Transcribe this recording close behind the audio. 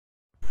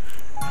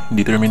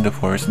Determine the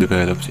force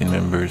develops in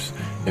members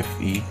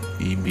FE,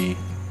 EB,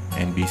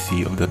 and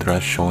BC of the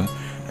truss shown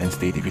and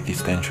state if it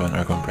is tension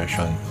or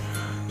compression.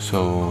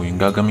 So, yung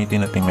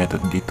gagamitin nating method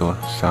dito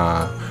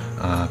sa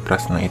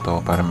truss na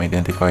ito para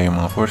ma-identify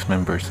yung mga force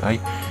members ay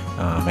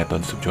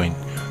methods of joint.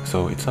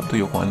 So, it's up to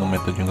you kung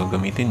anong method yung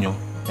gagamitin nyo,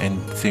 and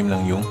same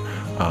lang yung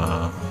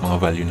mga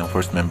value ng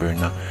force member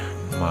na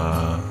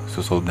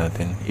ma-solve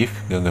natin if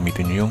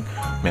gagamitin nyo yung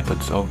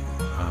methods of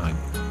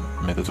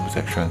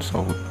section.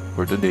 So,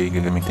 for today,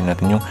 gagamitin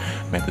natin yung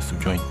methods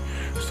of joint.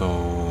 So,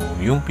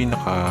 yung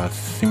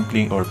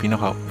pinaka-simple or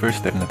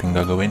pinaka-first step natin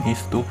gagawin is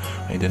to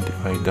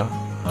identify the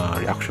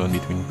reaction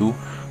between two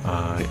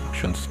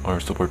reactions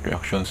or support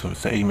reactions. So,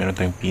 sa A, meron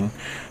tayong pin,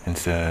 and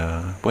sa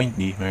point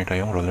D, meron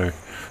tayong roller.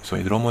 So,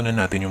 i-draw muna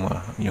natin yung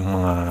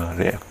mga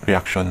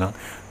reaction ng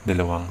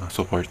dalawang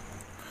support.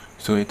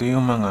 So, ito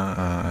yung mga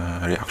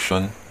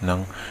reaction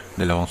ng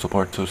dalawang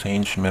support. So, sa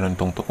hinge, meron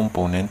tong two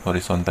component,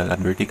 horizontal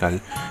at vertical,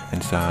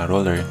 and sa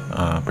roller,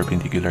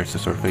 perpendicular sa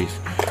surface.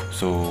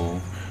 So,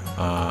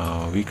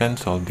 we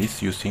can solve this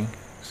using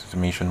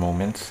summation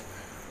moments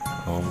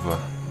of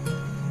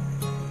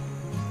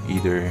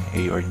either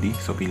A or D.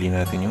 So, pili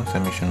natin yung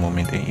summation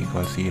moment A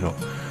equals 0.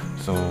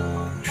 So,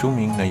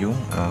 assuming na yung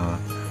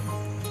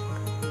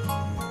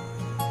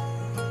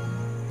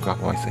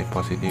clockwise ay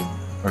positive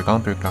or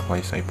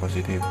counterclockwise ay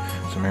positive.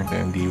 So, meron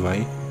tayong dy.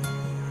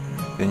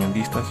 Then, yung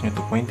distance nyo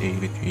to point A,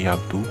 which we have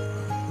 2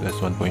 plus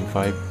 1.5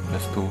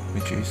 plus 2,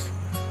 which is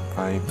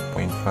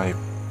 5.5.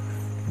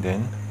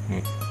 Then,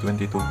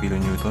 22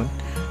 kilonewton.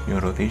 Yung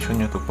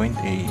rotation nyo to point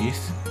A is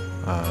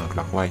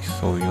clockwise.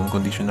 So, yung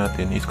condition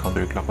natin is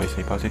counterclockwise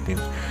ay positive.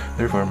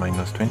 Therefore,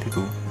 minus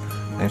 22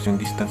 times yung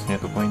distance nyo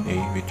to point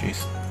A, which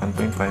is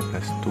 1.5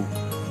 plus 2,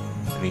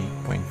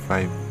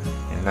 3.5.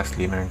 And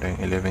lastly, meron tayong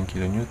 11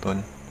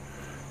 kilonewton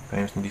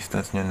times yung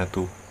distance niya na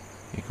 2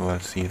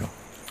 equals 0.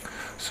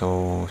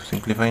 So,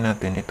 simplify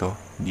natin ito,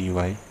 dy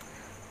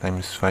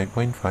times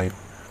 5.5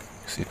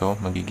 is ito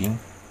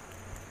magiging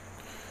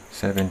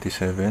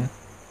 77.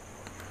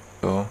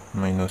 So,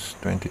 minus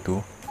 22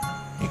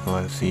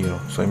 equals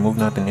 0. So, i-move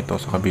natin ito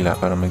sa kabila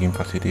para maging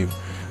positive.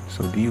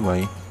 So, dy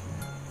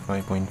 5.5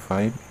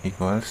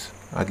 equals,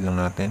 add lang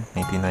natin,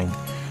 99.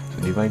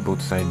 So, divide both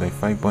side by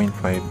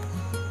 5.5.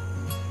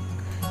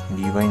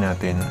 Dy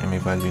natin ay may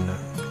value na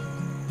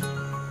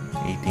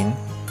 18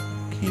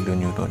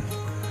 kilonewton.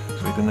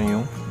 So, ito na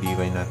yung dy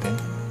natin.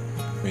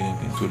 Pwede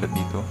natin sulat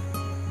dito,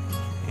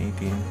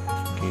 18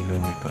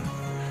 kilonewton.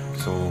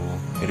 So,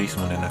 erase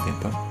muna natin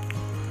to.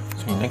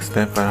 So, yung next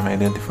step para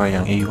ma-identify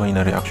ang AY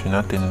na reaction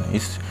natin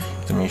is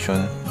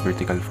summation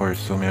vertical force.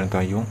 So, meron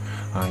tayong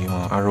yung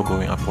mga arrow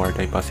going upward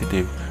ay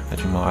positive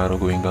at yung mga arrow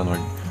going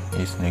downward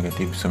is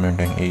negative. So, meron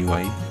tayong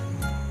AY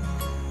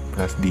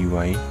plus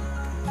dy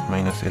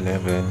minus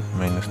 11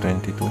 minus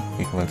 22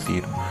 equals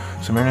 0.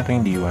 So, meron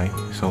tayong dy.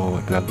 So,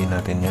 plug in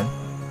natin yan.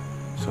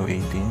 So,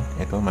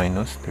 18. Ito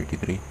minus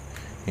 33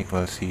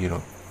 equals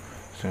 0.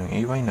 So, yung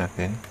AY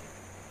natin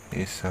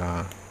is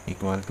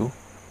equal to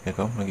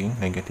ito maging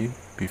negative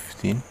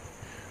 15.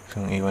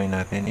 So, ang AY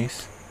natin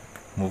is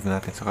move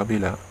natin sa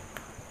kabila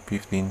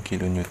 15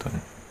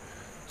 kilonewton.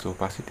 So,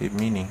 positive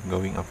meaning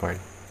going upward.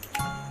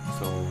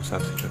 So,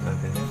 substitute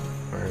natin yan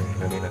or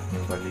ilagay natin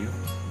yung value.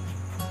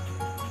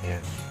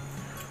 Ayan.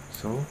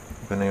 So,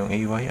 ito na yung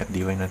AY at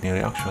dy natin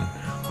yung reaction.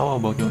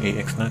 How about yung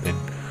AX natin?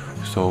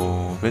 So,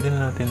 pwede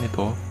na natin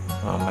ito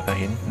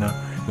matahin na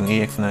yung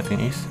AX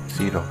natin is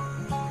 0.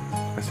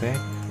 Kasi,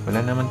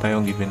 wala naman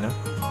tayong given na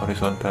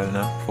horizontal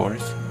na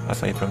force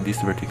aside from this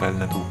vertical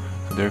na 2.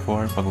 So,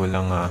 therefore, pag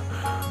walang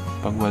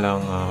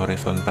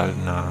horizontal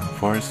na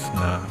force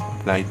na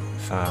applied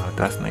sa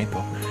truss na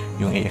ito,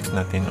 yung AX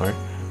natin or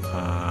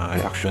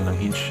reaction ng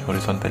hinge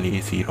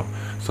horizontally is 0.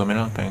 So,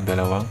 meron tayong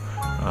dalawang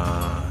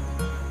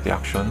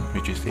reaction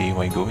which is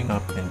AY going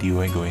up and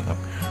DY going up.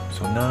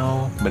 So,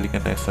 now, balik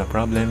na tayo sa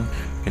problem.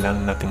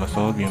 Kailangan natin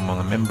masolve yung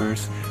mga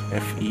members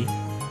FE,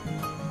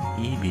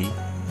 EB,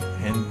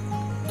 and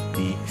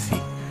BC.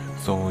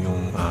 So,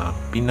 yung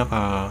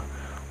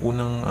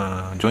pinaka-unang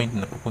joint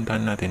na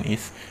pupuntahan natin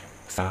is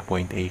sa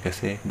point A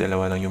kasi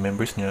dalawa lang yung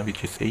members niya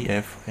which is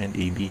AF and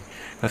AB.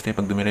 Kasi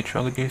pag dumiretso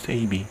agad kayo sa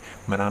AB,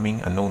 maraming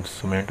unknowns.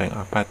 So, meron tayong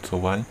apat.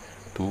 So, 1,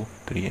 2,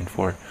 3, and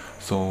 4.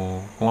 So,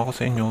 kung ako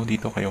sa inyo,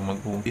 dito kayo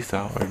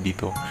mag-uumpisa or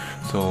dito.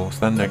 So,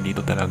 standard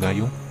dito talaga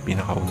yung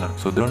pinakauna.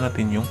 So, draw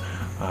natin yung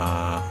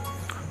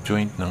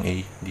joint ng A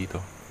dito.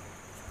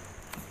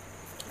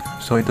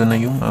 So, ito na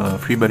yung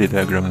free body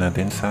diagram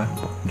natin sa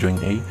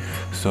joint A.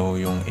 So,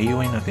 yung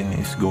AY natin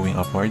is going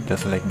upward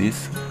just like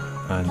this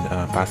and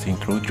passing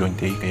through joint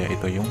A. Kaya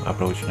ito yung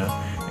approach na.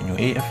 And yung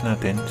AF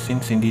natin,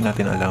 since hindi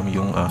natin alam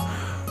yung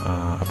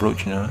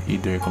approach na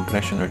either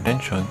compression or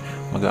tension,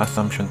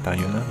 mag-assumption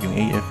tayo na yung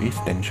AF is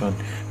tension.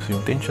 So,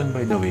 yung tension,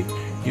 by the way,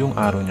 yung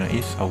arrow niya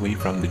is away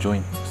from the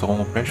joint. So,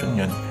 kung compression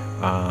yan,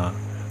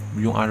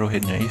 yung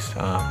arrowhead niya is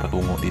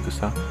patungo dito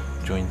sa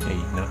joint A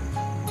na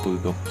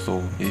tuldok.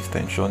 So, it is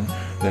tension,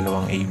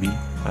 dalawang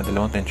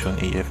tension,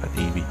 AF at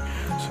AB.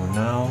 So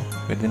now,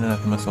 pwede na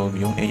natin ma-solve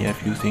yung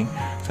AF using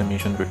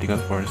summation vertical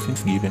force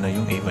since given na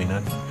yung AY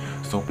natin.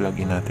 So plug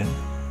in natin.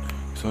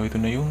 So ito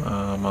na yung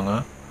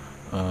mga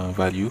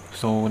value.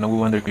 So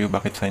nag-wonder kayo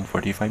bakit sin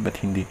 45 but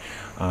hindi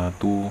 2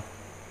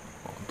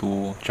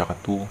 tsaka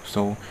 2.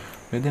 So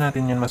pwede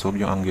natin yan ma-solve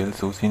yung angle.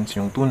 So since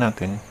yung 2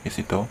 natin is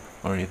ito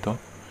or ito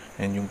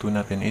and yung 2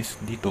 natin is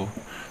dito,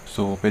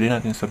 so pwede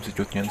natin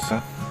substitute yan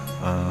sa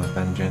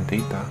tangent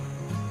theta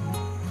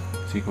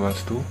is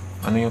equals to,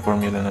 ano yung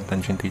formula ng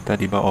tangent theta?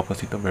 Diba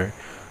opposite over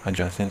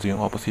adjacent. So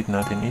yung opposite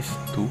natin is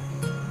 2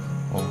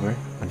 over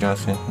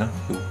adjacent na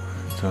 2.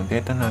 So yung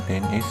theta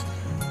natin is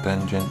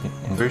tangent,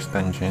 inverse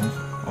tangent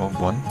of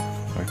 1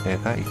 or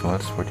theta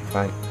equals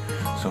 45.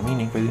 So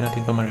meaning, pwede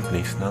natin ito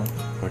ma-replace ng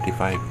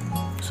 45.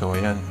 So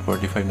ayan,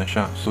 45 na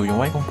siya. So yung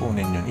y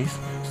component yun is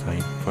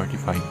sin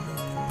 45.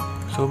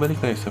 So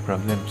balik tayo sa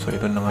problem. So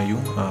ito na nga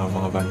yung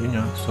mga value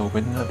niya. So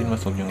pwede natin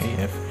ma-solve yung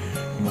AF.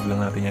 I-move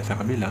lang natin yan sa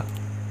kabila.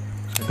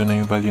 So ito na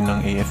yung value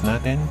ng AF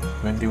natin,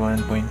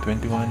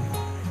 21.21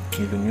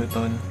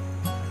 kilonewton.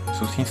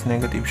 So since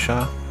negative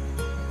siya,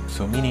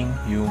 so meaning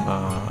yung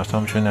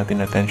assumption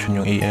natin na tension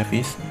yung AF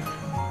is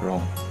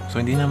wrong. So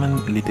hindi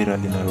naman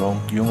literally na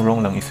wrong. Yung wrong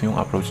lang is yung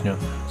approach niya.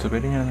 So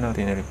pwede niya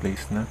natin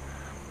i-replace na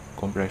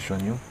compression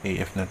yung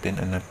AF natin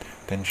and not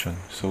tension.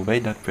 So by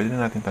that, pwede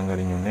natin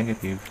tanggalin yung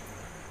negative.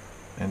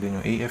 And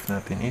then yung AF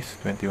natin is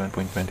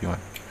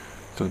 21.21.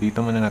 So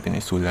dito muna natin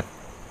isulat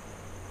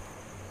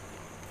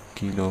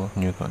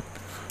kilonewton.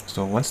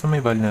 So once na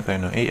may value na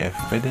tayo ng AF,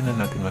 pwede na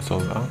natin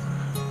ma-solve ang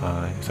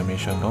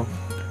summation of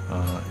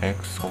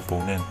X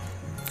component.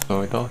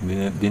 So ito,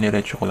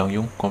 diniretso ko lang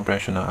yung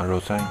compression ng arrow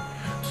sign.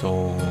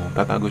 So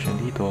tatago siya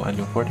dito and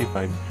yung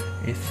 45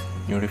 is,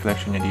 yung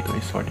reflection niya dito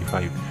is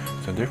 45.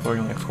 So therefore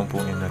yung X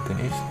component natin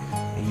is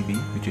AB,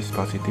 which is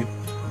positive,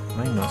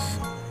 minus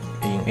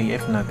yung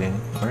AF natin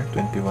or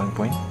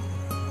 21.21,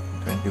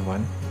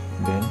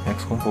 then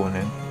X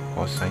component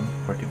cosine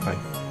 45.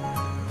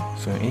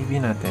 So yung AB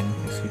natin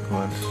is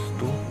equals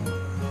to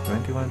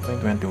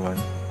 21.21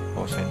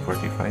 cosine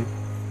 45.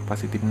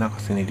 Positive na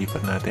kasi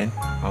nilipat natin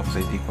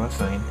opposite equals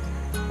sign.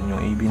 And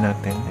yung AB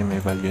natin ay may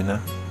value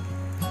na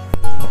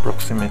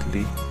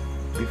approximately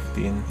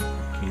 15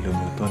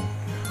 kilonewton.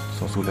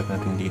 So sulat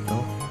natin dito.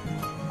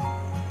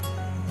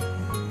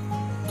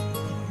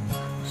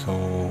 So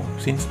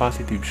since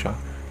positive siya,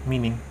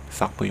 meaning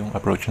sakto yung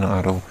approach ng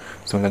arrow.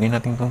 So lagyan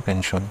natin itong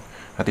tension.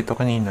 At ito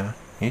kanina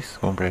is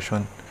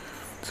compression.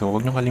 So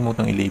huwag nyo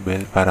kalimutang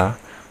i-label para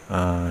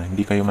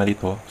hindi kayo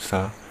malito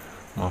sa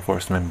mga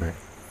force member.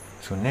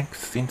 So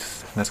next,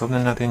 since nasolve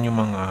na natin yung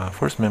mga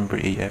force member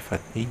AF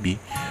at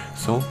AB,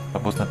 so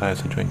tapos na tayo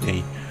sa joint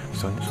A.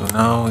 So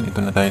now,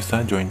 ito na tayo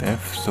sa joint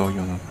F. So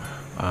yung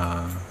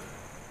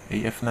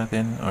AF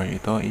natin or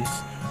ito is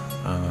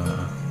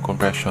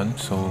compression.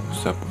 So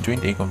sa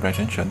joint A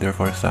compression siya,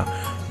 therefore sa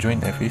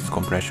joint F is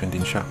compression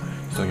din siya.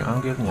 So yung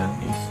angle niyan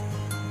is,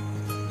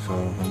 so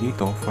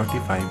dito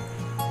 45,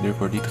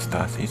 therefore dito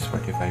sa taas is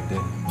 45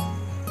 din.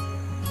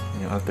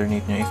 Yung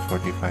alternate niya is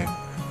 45.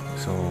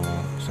 So,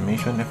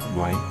 summation f of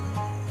y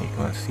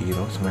equals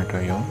 0. So, meron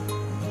tayong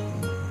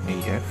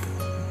AF.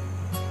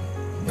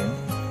 Then,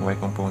 y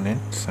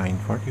component, sin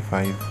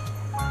 45.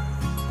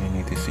 And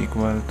it is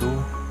equal to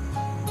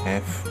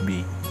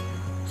FB.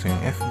 So,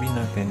 yung FB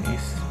natin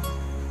is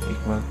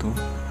equal to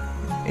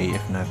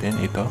AF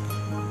natin. Ito,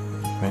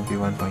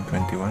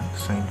 21.21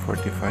 sin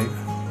 45.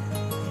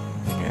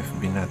 And yung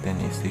FB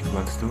natin is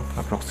equals to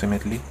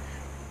approximately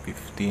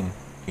 15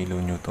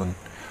 kilonewton.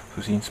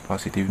 So, since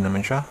positive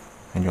naman siya,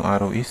 and yung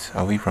arrow is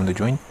away from the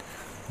joint,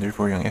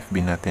 therefore yung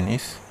FB natin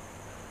is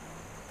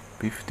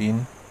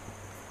 15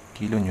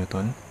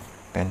 kilonewton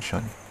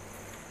tension.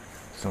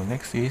 So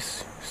next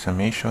is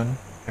summation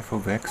f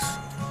of x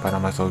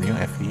para ma-solve yung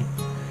FE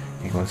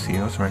equals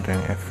 0. So meron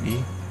tayong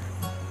FE,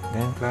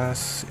 then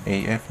plus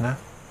AF na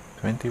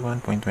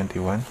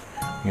 21.21.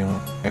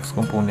 Yung x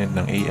component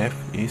ng AF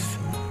is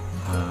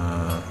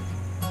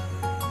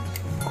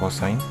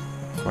cosine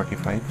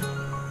 45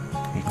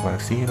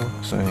 equals 0.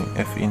 So yung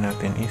FE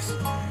natin is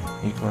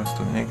equals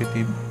to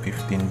negative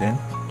 15 then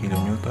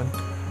kilonewton,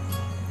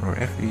 or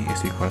FE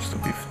is equals to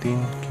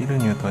 15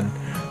 kilonewton.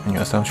 And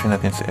yung assumption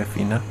natin sa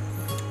FE na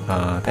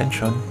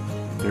tension,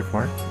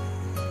 therefore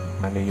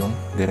mali yung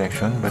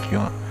direction but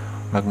yung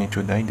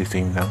magnitude ay the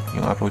same lang,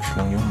 yung approach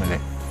lang yung mali.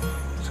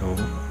 So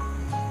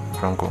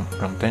from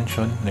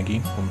tension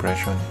naging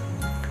compression.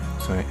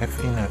 So yung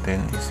FE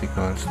natin is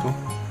equals to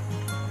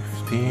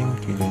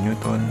 15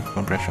 kilonewton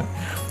compression.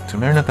 So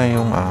meron na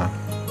tayong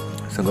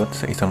sagot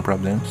sa isang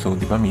problem. So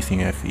di ba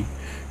missing FE?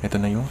 Ito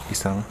na yung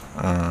isang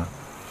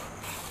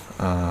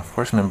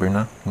force member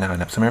na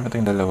hinahanap. So meron na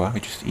tayong dalawa,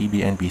 which is EB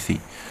and BC.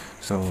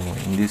 So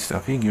in this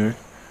figure,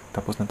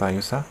 tapos na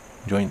tayo sa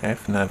joint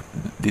F na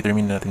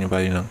determine natin yung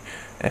value ng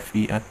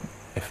FE at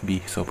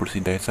FB. So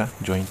proceed tayo sa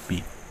joint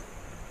B.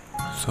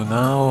 So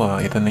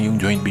now, ito na yung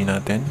joint B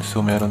natin.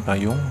 So meron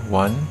tayong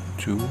 1,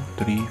 2,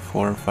 3,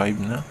 4,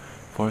 5 na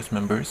force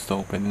members.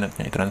 So pwede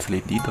natin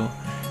i-translate dito.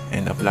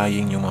 and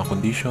applying yung mga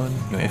condition.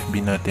 Yung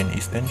FB natin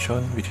is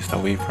tension, which is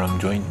away from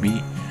joint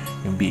B.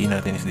 Yung BE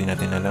natin is di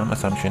natin alam.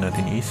 Assumption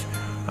natin is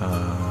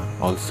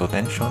also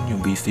tension.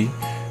 Yung BC,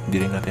 di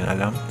rin natin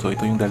alam. So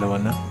ito yung dalawa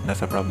na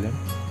nasa problem.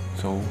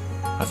 So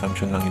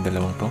assumption lang yung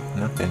dalawang to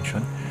na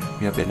tension.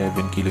 We have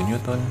 11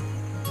 kilonewton.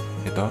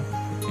 Ito,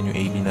 yun yung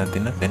AB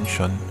natin na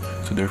tension.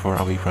 So therefore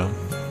away from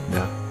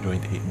the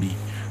joint AB.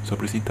 So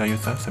proceed tayo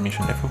sa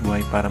summation F of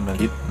Y para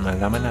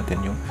malaman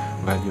natin yung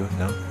value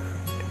ng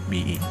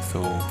BE. So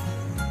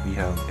we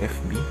have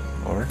FB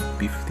or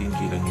 15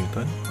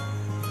 kilonewton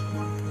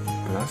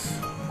plus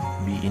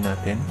BE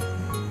natin,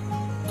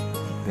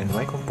 then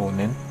Y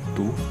component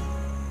 2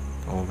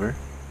 over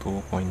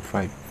 2.5.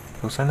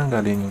 So saan ang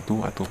galing yung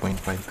 2 at 2.5?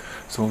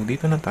 So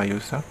dito na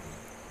tayo sa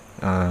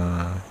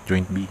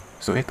joint B.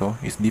 So ito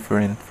is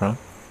different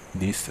from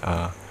this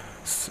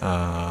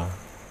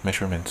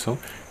measurement. So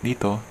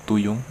dito 2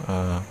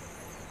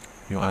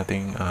 yung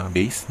ating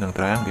base ng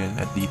triangle,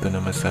 at dito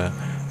naman sa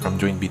from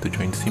joint B to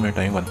joint C meron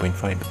tayong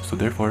 1.5. So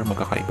therefore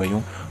magkakaiba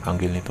yung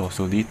angle nito.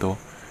 So dito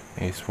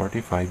is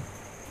 45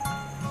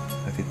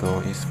 at ito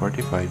is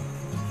 45.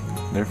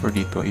 Therefore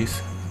dito is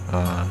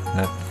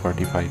not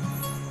 45.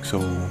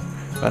 So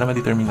para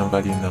ma-determine ang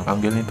value ng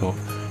angle nito,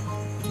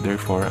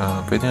 therefore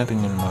pwede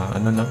natin yung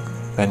ng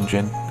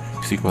tangent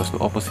is equals to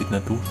opposite na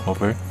 2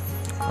 over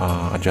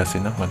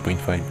adjacent na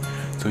 1.5.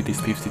 So it is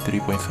 53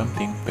 point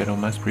something, pero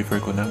mas prefer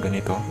ko na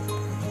ganito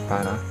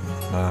para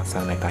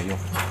masanay tayo.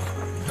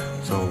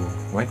 So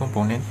Y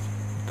component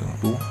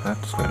itong 2 at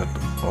square root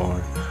 2 or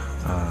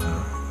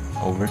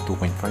over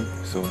 2.5.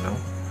 So now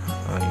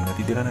yung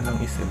natitira na lang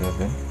is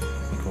 11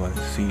 equals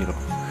 0.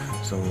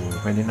 So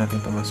pwede natin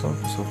ito ma-solve.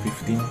 So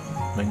 15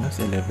 minus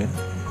 11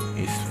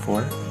 is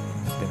 4,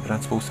 then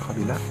transpose sa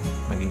kabila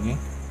magiging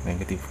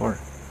negative 4.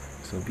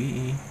 So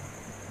BE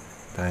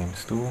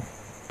times 2,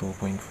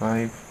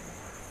 2.5,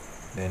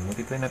 then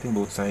multiply natin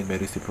both sides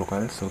by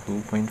reciprocal. So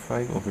 2.5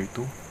 over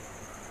 2,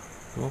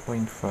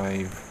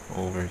 2.5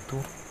 over 2.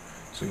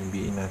 So yung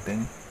BE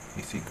natin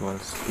is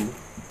equals to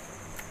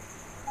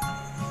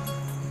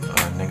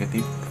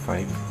negative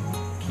 5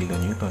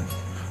 kilonewton.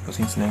 So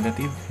since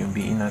negative, yung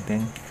BE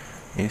natin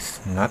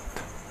is not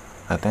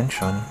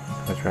tension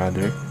but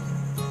rather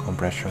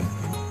compression.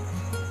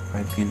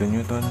 5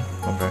 kilonewton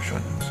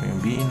compression. So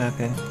yung BE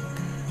natin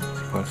is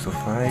equals to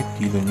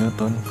 5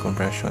 kilonewton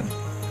compression.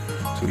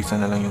 So isa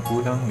na lang yung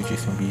kulang, which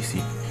is yung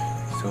BC.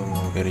 So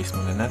erase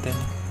muna natin.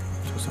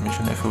 So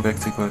summation F of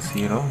x equals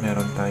 0.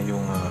 Meron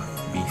tayong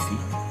BC,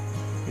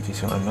 which is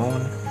yung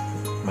unknown,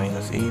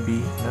 minus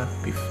AB na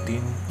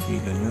 15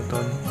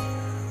 kilonewton,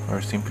 or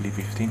simply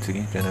 15.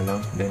 Sige, dyan na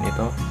lang. Then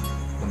ito,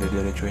 kung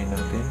didiretsuhin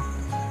natin,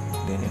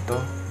 then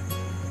ito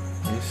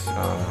is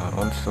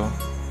also,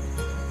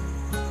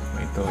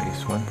 ito is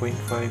 1.5,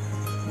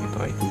 ito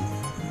ay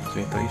 2. So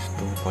ito is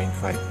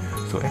 2.5.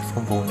 So x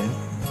component,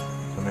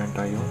 so meron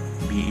tayong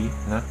BE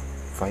na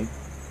 5.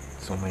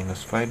 So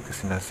minus 5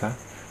 kasi nasa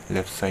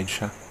left side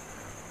siya.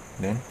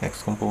 Then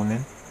x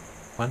component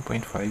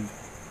 1.5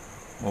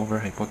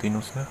 over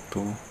hypotenuse na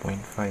 2.5.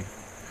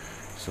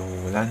 So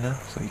wala na,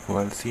 so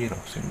equal 0.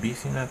 So yung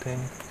BC natin,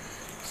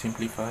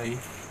 simplify,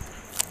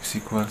 is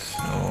equals,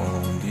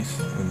 this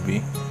would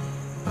be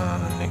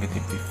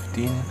negative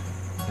 15,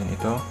 then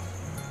ito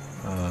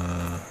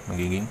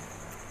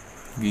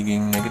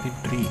magiging negative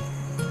 3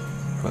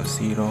 equals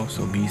 0.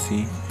 So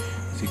BC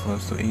is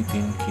equals to 18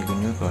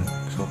 kilonewton.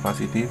 So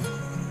positive.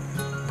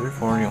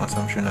 Therefore yung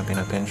assumption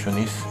natin na tension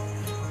is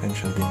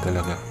tension din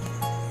talaga,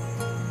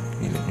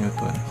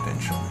 kilonewton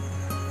tension.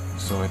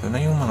 So ito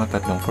na yung mga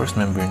tatlong force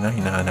member na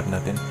hinahanap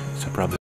natin sa problem.